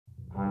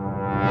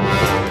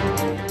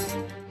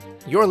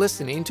You're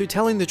listening to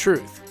Telling the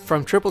Truth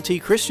from Triple T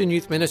Christian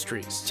Youth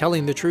Ministries,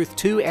 telling the truth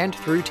to and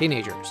through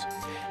teenagers.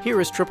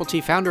 Here is Triple T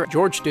founder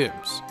George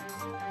Dooms.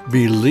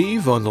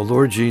 Believe on the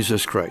Lord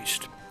Jesus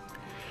Christ.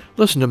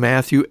 Listen to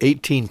Matthew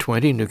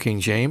 18:20, New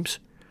King James.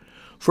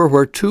 For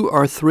where 2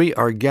 or 3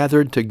 are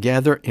gathered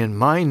together in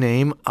my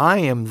name, I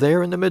am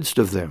there in the midst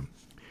of them.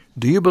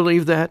 Do you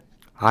believe that?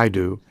 I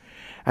do.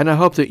 And I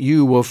hope that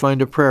you will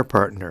find a prayer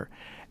partner,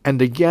 and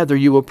together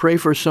you will pray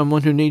for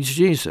someone who needs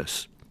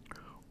Jesus.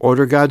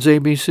 Order God's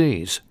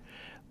ABCs.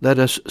 Let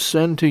us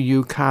send to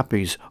you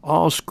copies,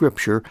 all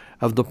Scripture,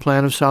 of the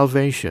plan of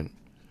salvation.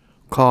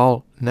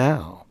 Call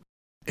now.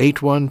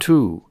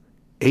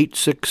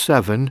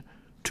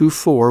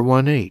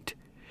 812-867-2418.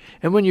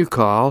 And when you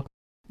call,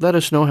 let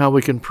us know how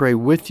we can pray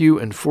with you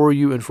and for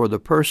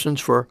the persons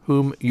for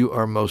whom you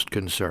are most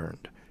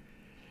concerned.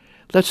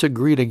 Let's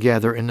agree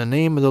together in the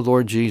name of the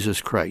Lord Jesus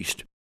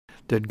Christ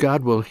that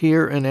God will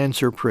hear and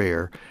answer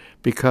prayer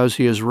because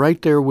He is right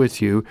there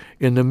with you,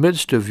 in the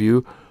midst of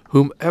you,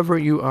 whomever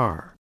you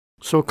are.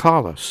 So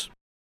call us.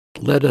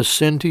 Let us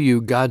send to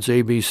you God's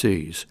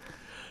ABCs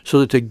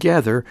so that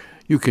together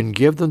you can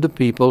give them to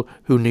people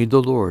who need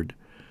the Lord.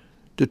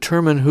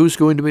 Determine who's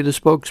going to be the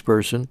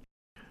spokesperson,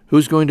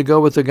 who's going to go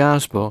with the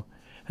gospel,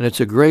 and it's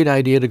a great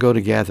idea to go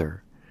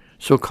together.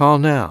 So call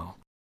now,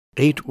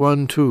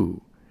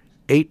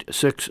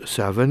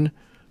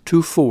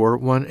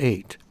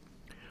 812-867-2418.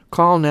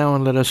 Call now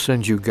and let us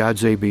send you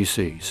God's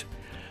ABCs.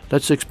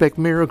 Let's expect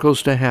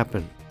miracles to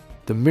happen.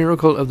 The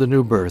miracle of the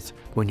new birth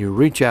when you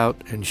reach out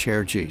and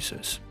share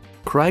Jesus.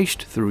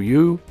 Christ, through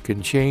you,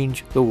 can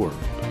change the world.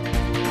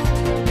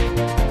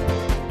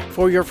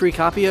 For your free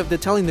copy of the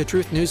Telling the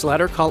Truth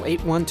newsletter, call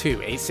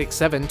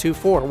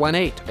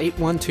 812-867-2418,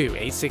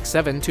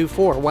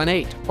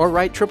 812-867-2418, or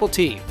write Triple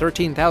T,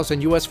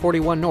 13,000 U.S.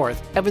 41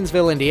 North,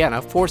 Evansville,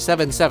 Indiana,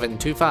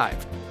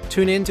 47725.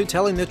 Tune in to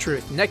Telling the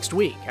Truth next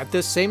week at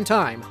this same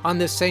time on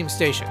this same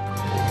station.